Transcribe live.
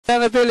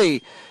ANNAGH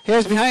BILLY.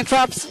 Here's behind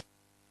traps.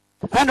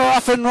 And they're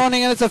off and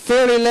running, and it's a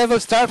fairly level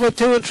start with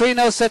 2 and 3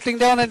 now settling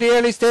down in the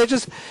early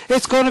stages.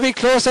 It's going to be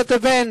close at the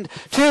bend.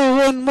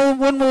 1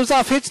 moves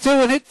off, hits 2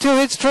 and hit 2,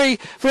 hits 3.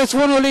 But it's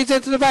 1 who leads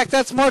into the back.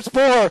 That's MURTS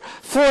BOHER.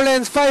 4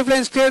 lengths, 5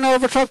 lengths clear now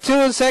over trap 2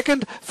 in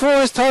second. 4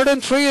 is third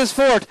and 3 is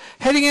fourth.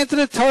 Heading into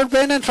the third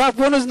bend, and trap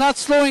 1 is not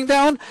slowing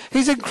down.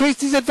 He's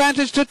increased his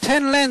advantage to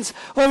 10 lengths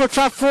over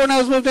trap 4 now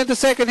has moved into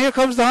second. Here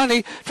comes the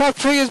Honey. Trap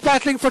 3 is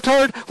battling for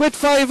third with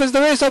 5 as the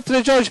race up to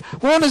the judge.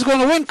 1 is going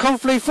to win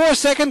comfortably. 4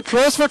 second,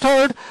 close for third.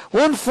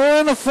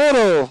 1-4 in a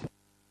photo.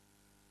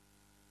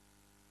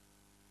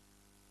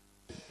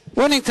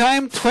 Running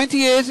time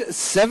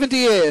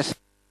 28.78.